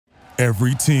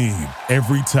Every team,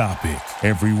 every topic,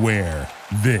 everywhere.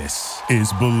 This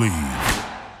is Believe.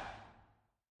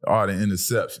 Art of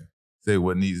Interception. Say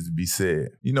what needs to be said.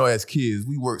 You know, as kids,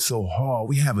 we work so hard.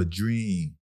 We have a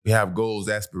dream. We have goals,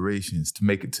 aspirations to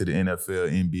make it to the NFL,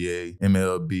 NBA,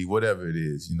 MLB, whatever it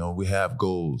is. You know, we have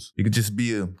goals. It could just be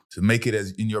to make it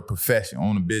as in your profession,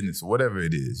 own a business, or whatever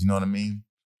it is. You know what I mean?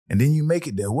 And then you make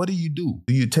it there. What do?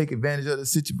 Do you take advantage of the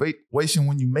situation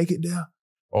when you make it there?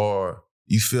 Or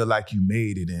you feel like you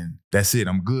made it and that's it,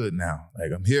 I'm good now.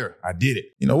 Like, I'm here, I did it.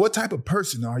 You know, what type of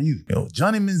person are you? You know,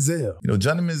 Johnny Manziel. You know,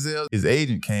 Johnny Manziel, his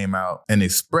agent came out and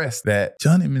expressed that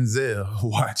Johnny Manziel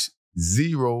watched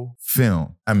zero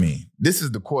film. I mean, this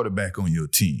is the quarterback on your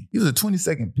team. He was a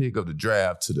 22nd pick of the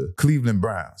draft to the Cleveland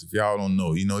Browns. If y'all don't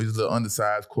know, you know, he's a little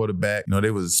undersized quarterback. You know,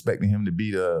 they was expecting him to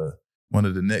be one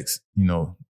of the next, you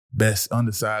know, best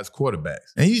undersized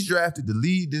quarterbacks. And he's drafted to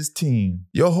lead this team.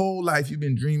 Your whole life, you've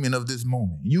been dreaming of this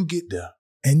moment. You get there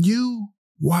and you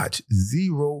watch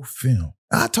zero film.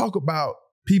 I talk about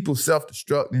people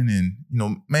self-destructing and, you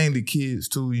know, mainly kids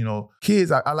too. You know, kids,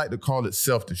 I like to call it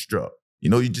self-destruct. You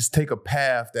know, you just take a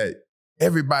path that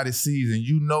everybody sees and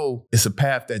you know it's a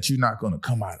path that you're not going to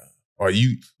come out of or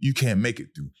you can't make it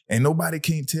through. And nobody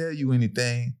can tell you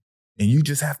anything and you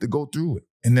just have to go through it.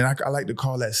 And then I like to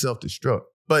call that self-destruct.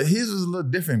 But his was a little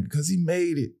different because he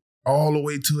made it all the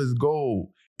way to his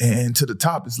goal. And to the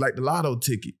top, it's like the lotto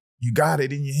ticket. You got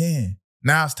it in your hand.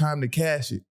 Now it's time to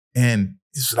cash it. And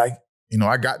it's like, you know,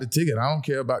 I got the ticket. I don't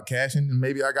care about cashing. And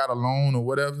maybe I got a loan or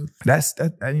whatever. That's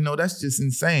just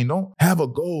insane. Don't have a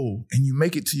goal and you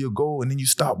make it to your goal and then you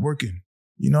stop working.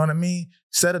 You know what I mean?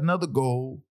 Set another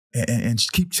goal and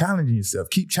keep challenging yourself.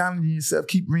 Keep challenging yourself.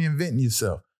 Keep reinventing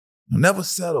yourself. Never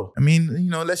settle. I mean, you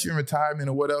know, unless you're in retirement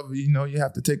or whatever, you know, you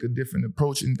have to take a different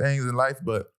approach in things in life.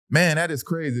 But man, that is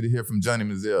crazy to hear from Johnny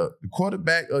Manziel. The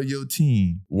quarterback of your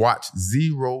team watched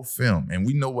zero film, and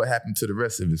we know what happened to the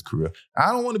rest of his career.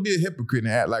 I don't want to be a hypocrite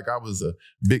and act like I was a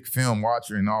big film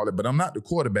watcher and all that, but I'm not the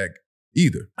quarterback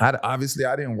either. Obviously,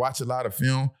 I didn't watch a lot of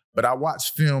film, but I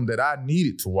watched film that I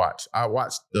needed to watch. I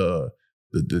watched the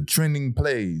trending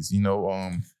plays, you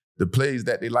know, the plays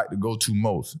that they like to go to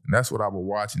most. And that's what I would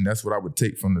watch, and that's what I would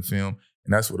take from the film,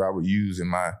 and that's what I would use in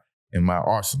my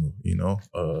arsenal, you know.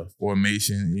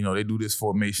 Formation, you know, they do this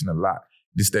formation a lot.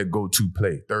 This that go-to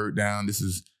play. Third down, this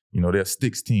is, you know, their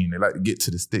sticks team. They like to get to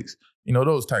the sticks. You know,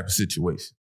 those type of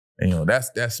situations. And, you know,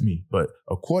 that's me. But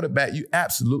a quarterback, you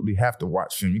absolutely have to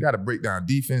watch film. You got to break down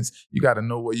defense. You got to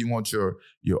know where you want your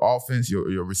offense,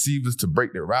 your receivers to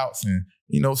break their routes and,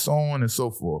 you know, so on and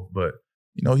so forth. But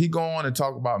you know, he go on and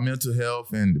talk about mental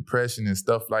health and depression and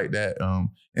stuff like that.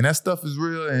 And that stuff is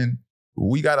real. And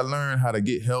we got to learn how to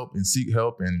get help and seek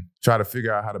help and try to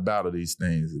figure out how to battle these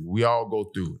things. We all go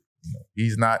through it. You know,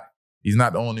 he's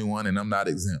not the only one, and I'm not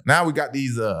exempt. Now we got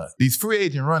these free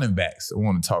agent running backs I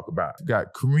want to talk about. We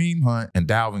got Kareem Hunt and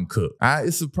Dalvin Cook.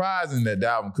 It's surprising that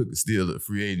Dalvin Cook is still a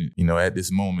free agent, you know, at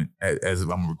this moment as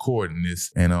I'm recording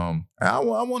this. And I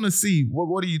want to see,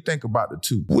 what do you think about the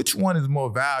two? Which one is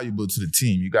more valuable to the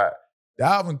team? You got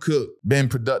Dalvin Cook been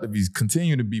productive. He's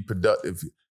continuing to be productive.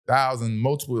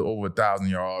 Multiple over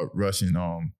 1,000-yard rushing.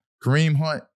 Kareem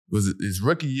Hunt was his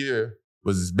rookie year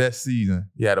was his best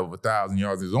season. He had over 1,000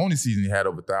 yards. His only season he had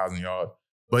over 1,000 yards.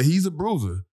 But he's a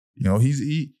bruiser. You know, he's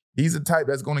the type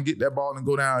that's going to get that ball and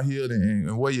go downhill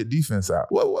and wear your defense out.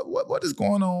 What is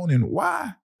going on, and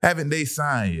why haven't they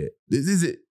signed yet?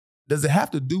 Does it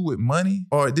have to do with money,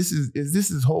 or is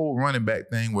this whole running back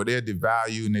thing where they're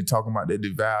devalued and they're talking about they're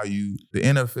devalued? The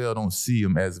NFL don't see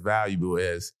them as valuable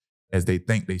as they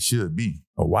think they should be.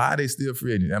 Or why are they still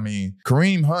free agents? I mean,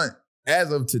 Kareem Hunt,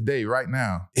 as of today, right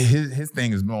now, his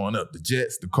thing is blowing up. The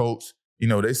Jets, the Colts, you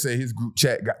know, they say his group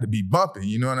chat got to be bumping,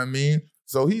 you know what I mean?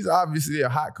 So he's obviously a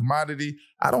hot commodity.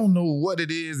 I don't know what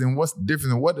it is and what's the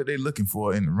difference and what are they looking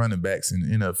for in the running backs in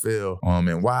the NFL,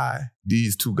 and why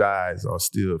these two guys are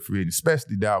still free agents,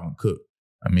 especially Dalvin Cook.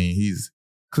 I mean, he's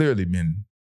clearly been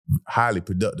highly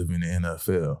productive in the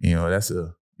NFL.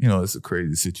 You know, it's a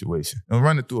crazy situation. I'm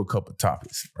running through a couple of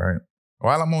topics, right?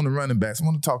 While I'm on the running backs, I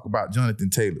want to talk about Jonathan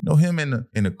Taylor. You know, him and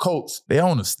the Colts, they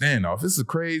on a standoff. This is a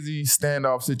crazy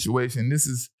standoff situation. This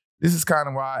is kind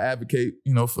of why I advocate,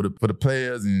 you know, for the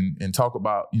players and talk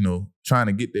about, you know, trying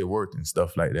to get their worth and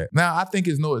stuff like that. Now, I think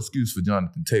there's no excuse for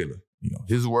Jonathan Taylor. You know,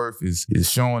 his worth is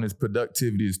showing, his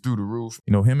productivity is through the roof.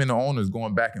 You know, him and the owners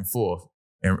going back and forth.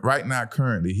 And right now,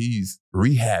 currently, he's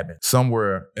rehabbing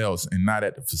somewhere else and not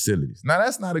at the facilities. Now,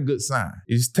 that's not a good sign.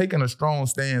 He's taking a strong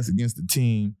stance against the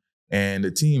team, and the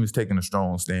team is taking a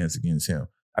strong stance against him.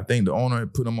 I think the owner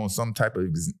had put him on some type of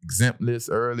exempt list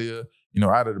earlier, you know,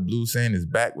 out of the blue, saying his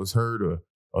back was hurt or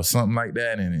or something like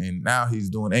that, and now he's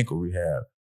doing ankle rehab.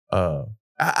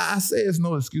 I say it's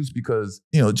no excuse because,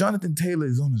 Jonathan Taylor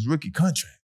is on his rookie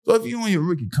contract. So if you're on your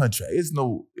rookie contract, it's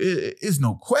no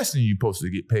question you're supposed to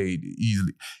get paid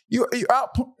easily. You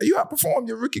outperformed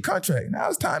your rookie contract. Now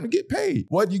it's time to get paid.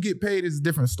 What you get paid is a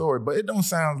different story, but it don't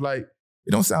sound like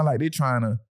they're trying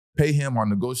to pay him or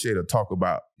negotiate or talk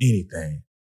about anything.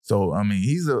 So I mean,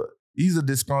 he's a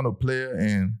disgruntled player,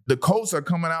 and the Colts are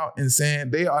coming out and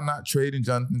saying they are not trading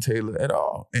Jonathan Taylor at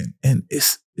all. And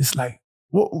it's like,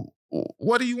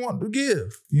 what do you want to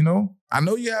give? I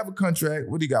know you have a contract.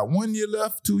 What do you got? 1 year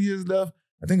left, 2 years left?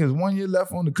 I think there's 1 year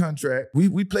left on the contract.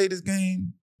 We play this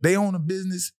game. They own a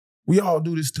business. We all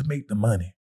do this to make the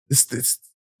money.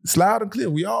 It's loud and clear.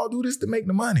 We all do this to make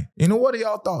the money. What are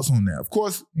y'all thoughts on that? Of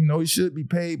course, he should be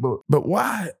paid, but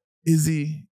why is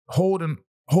he holding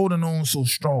on so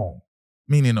strong?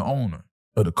 Meaning the owner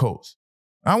of the Colts.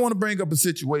 I want to bring up a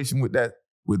situation with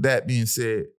that being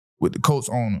said, with the Colts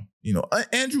owner.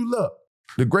 Andrew Luck,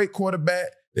 the great quarterback,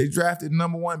 they drafted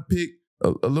number 1 pick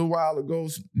a little while ago,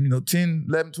 10,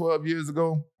 11, 12 years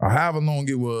ago, or however long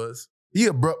it was. He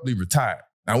abruptly retired.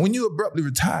 Now, when you abruptly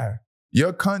retire,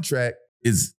 your contract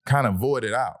is kind of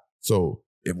voided out. So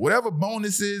if whatever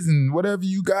bonuses and whatever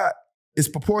you got, it's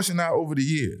proportionate over the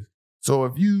years. So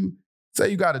if you say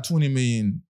you got a $20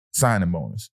 million signing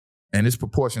bonus and it's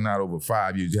proportionate over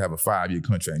 5 years, you have a 5-year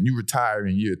contract and you retire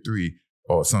in year 3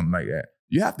 or something like that,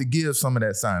 you have to give some of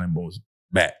that signing bonus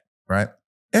back, right?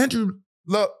 Andrew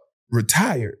Luck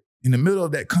retired in the middle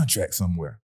of that contract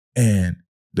somewhere. And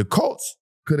the Colts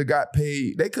could have got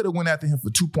paid. They could have went after him for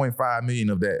 $2.5 million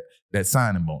of that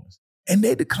signing bonus. And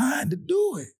they declined to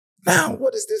do it. Now,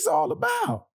 what is this all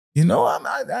about?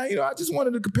 I just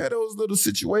wanted to compare those little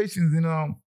situations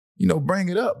and, bring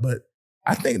it up. But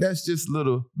I think that's just a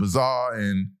little bizarre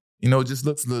and, it just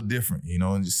looks a little different,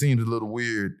 and just seems a little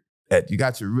weird that you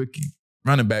got your rookie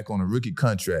running back on a rookie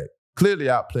contract, clearly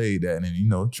outplayed that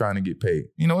and, trying to get paid.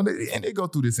 And they go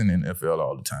through this in the NFL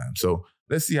all the time. So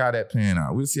let's see how that playing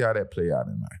out. We'll see how that play out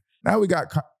tonight. Now we got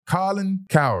Colin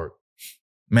Cowherd.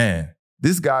 Man,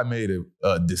 this guy made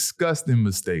a disgusting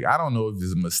mistake. I don't know if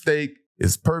it's a mistake,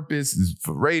 his purpose is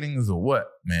for ratings or what,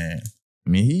 man. I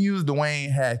mean, he used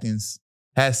Dwayne Haskins,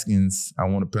 I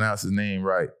want to pronounce his name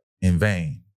right, in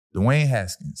vain. Dwayne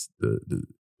Haskins,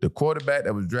 the quarterback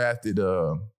that was drafted,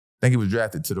 I think he was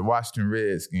drafted to the Washington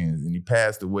Redskins, and he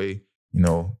passed away,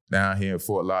 down here in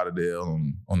Fort Lauderdale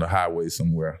on the highway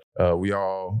somewhere. We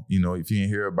all, if you didn't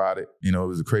hear about it, it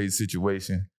was a crazy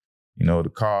situation.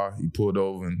 The car, he pulled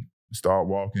over and started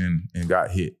walking and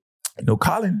got hit.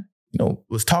 Colin,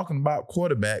 was talking about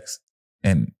quarterbacks,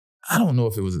 and I don't know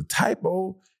if it was a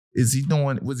typo. Was he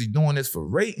doing this for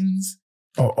ratings?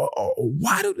 Or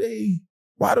why do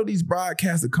these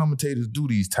broadcaster commentators do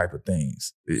these type of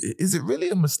things? Is it really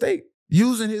a mistake?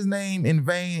 Using his name in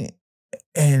vain,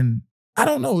 and I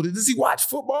don't know. Does he watch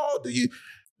football? Do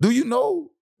you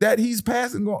know that he's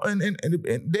passing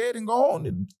and dead and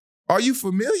gone? Are you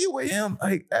familiar with him?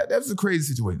 Like that's a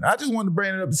crazy situation. I just wanted to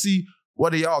bring it up to see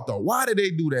what y'all thought. Why did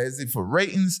they do that? Is it for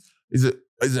ratings? Is it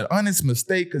an honest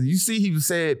mistake? Because you see, he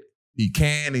said he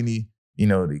can and he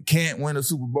can't win a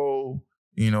Super Bowl.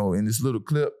 In this little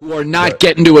clip. You are not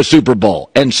getting to a Super Bowl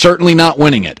and certainly not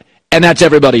winning it. And that's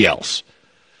everybody else.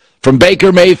 From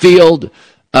Baker Mayfield,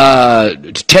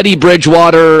 Teddy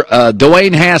Bridgewater,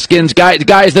 Dwayne Haskins, guys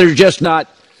that are just not,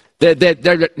 that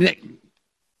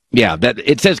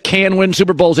it says can win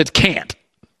Super Bowls. It's can't.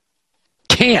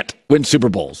 Can't win Super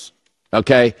Bowls.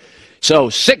 Okay?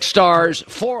 So 6 stars,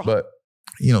 4. But,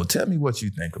 tell me what you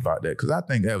think about that, because I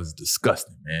think that was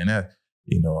disgusting, man.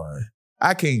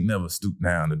 I can't never stoop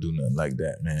down to do nothing like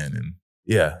that, man. And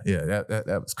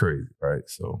that was crazy, right?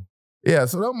 So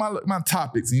so those are my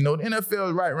topics. The NFL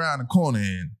is right around the corner,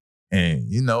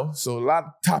 and so a lot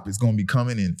of topics gonna be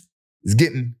coming, and it's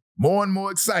getting more and more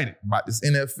excited about this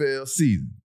NFL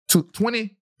season,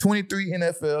 2023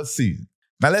 NFL season.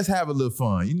 Now let's have a little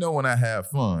fun. When I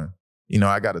have fun,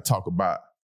 I got to talk about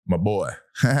my boy.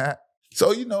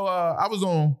 So I was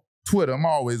on Twitter. I'm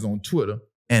always on Twitter,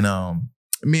 and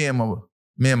me and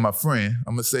my friend,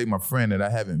 I'm going to say my friend that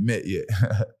I haven't met yet,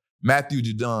 Matthew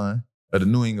Judon of the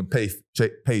New England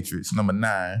Patriots, number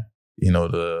 9,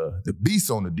 the beast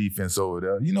on the defense over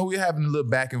there. We're having a little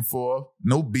back and forth,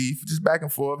 no beef, just back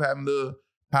and forth, having a little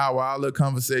powwow, a little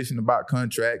conversation about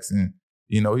contracts. And,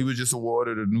 he was just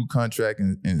awarded a new contract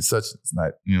and such,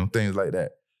 things like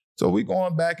that. So we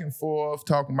going back and forth,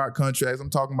 talking about contracts.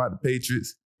 I'm talking about the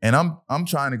Patriots. And I'm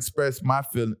trying to express my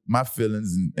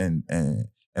feelings and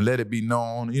let it be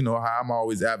known, how I'm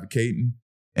always advocating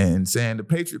and saying the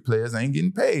Patriot players ain't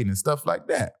getting paid and stuff like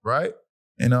that, right?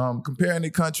 and comparing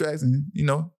their contracts and,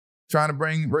 trying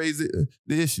to raise the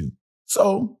issue.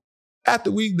 So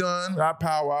after we done our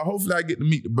powwow, hopefully I get to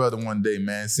meet the brother one day,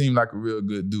 man. Seemed like a real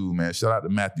good dude, man. Shout out to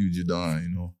Matthew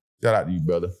Jadon, Shout out to you,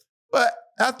 brother. But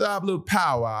after our little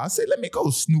powwow, I said, let me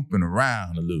go snooping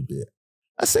around a little bit.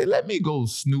 And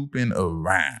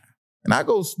I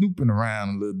go snooping around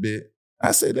a little bit.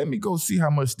 I say, let me go see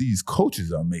how much these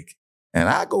coaches are making. And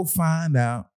I go find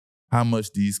out how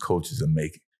much these coaches are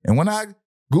making. And when I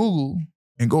Google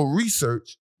and go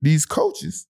research these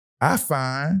coaches, I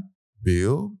find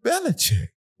Bill Belichick.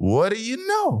 What do you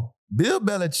know? Bill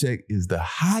Belichick is the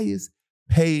highest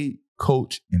paid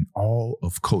coach in all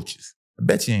of coaches. I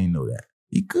bet you ain't know that.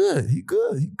 He good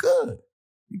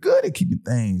at keeping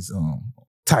things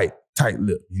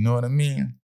tight-lipped. You know what I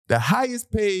mean? The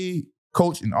highest paid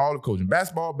coach in all of coaching,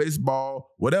 basketball,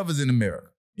 baseball, whatever's in America.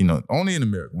 Only in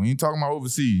America. When you're talking about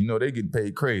overseas, they getting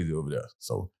paid crazy over there.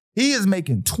 So he is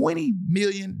making $20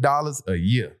 million a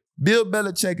year. Bill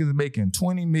Belichick is making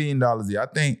 $20 million a year. I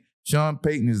think Sean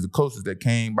Payton is the closest that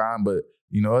came by him, but,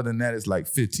 other than that, it's like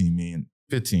 $15 million.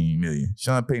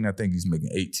 Sean Payton, I think he's making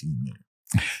 $18 million.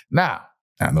 Now,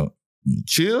 I know,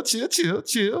 chill.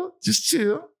 Just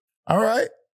chill. All right?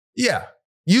 Yeah.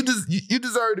 You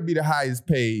deserve to be the highest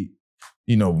paid,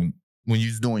 when you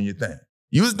was doing your thing.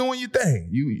 You was doing your thing.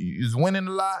 You was winning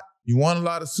a lot. You won a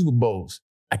lot of Super Bowls.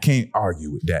 I can't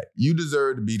argue with that. You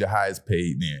deserve to be the highest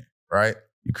paid then, right?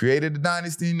 You created the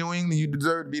dynasty in New England. You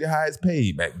deserve to be the highest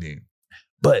paid back then.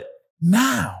 But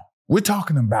now, we're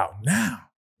talking about now.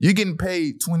 You're getting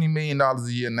paid $20 million a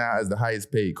year now as the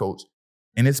highest paid coach.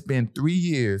 And it's been 3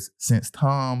 years since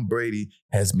Tom Brady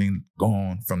has been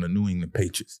gone from the New England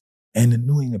Patriots. And the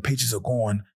New England Patriots are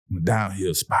going on a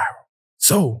downhill spiral.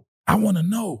 So I want to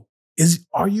know,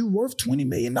 are you worth $20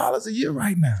 million a year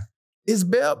right now? Is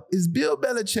Bill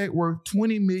Belichick worth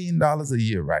 $20 million a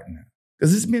year right now?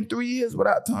 Because it's been 3 years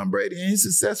without Tom Brady, and his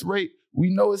success rate,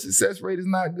 we know his success rate is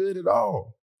not good at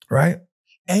all, right?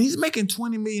 And he's making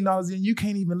 $20 million a year, and you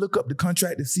can't even look up the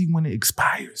contract to see when it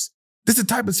expires. This is the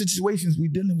type of situations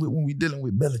we're dealing with when we're dealing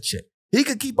with Belichick. He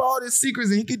could keep all these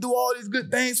secrets and he could do all these good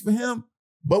things for him,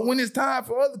 but when it's time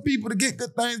for other people to get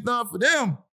good things done for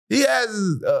them, he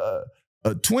has a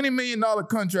 $20 million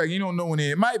contract. You don't know when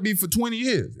it might be for 20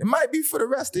 years. It might be for the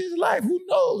rest of his life. Who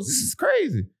knows? This is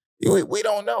crazy. We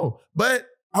don't know. But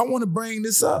I want to bring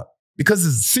this up because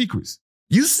it's secrets.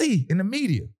 You see in the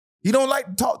media, he don't like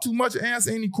to talk too much or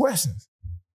answer any questions.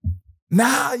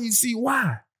 Now you see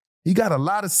why. He got a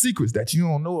lot of secrets that you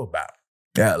don't know about,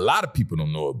 that a lot of people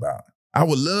don't know about. I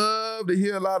would love to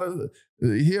hear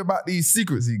hear about these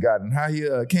secrets he got and how he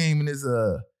came in his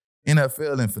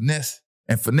NFL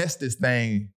and finessed this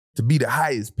thing to be the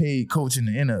highest paid coach in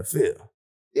the NFL.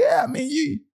 Yeah, I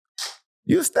mean,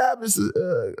 you established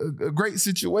a great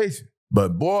situation.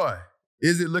 But boy,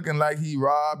 is it looking like he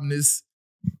robbing this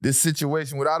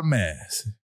situation without a mask.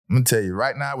 I'm going to tell you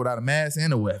right now, without a mask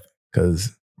and a weapon.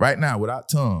 Because right now, without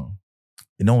Tom,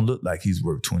 it don't look like he's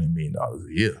worth $20 million a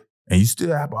year. And you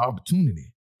still have an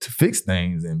opportunity to fix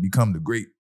things and become the great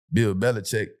Bill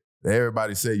Belichick that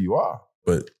everybody say you are.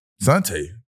 But Asante,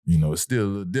 it's still a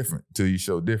little different until you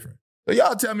show different. So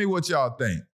y'all tell me what y'all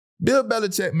think. Bill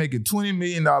Belichick making $20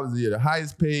 million a year, the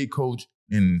highest paid coach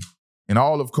in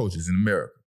all of coaches in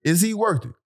America. Is he worth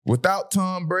it? Without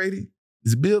Tom Brady,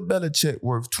 is Bill Belichick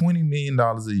worth $20 million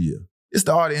a year? It's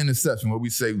the Art of Interception, what we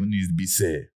say what needs to be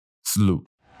said. Salute.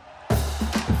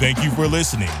 Thank you for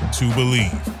listening to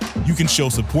Believe. You can show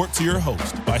support to your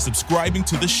host by subscribing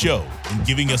to the show and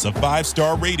giving us a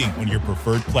 5-star rating on your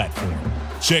preferred platform.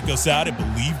 Check us out at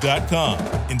Believe.com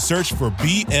and search for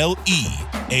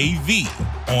BLEAV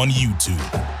on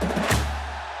YouTube.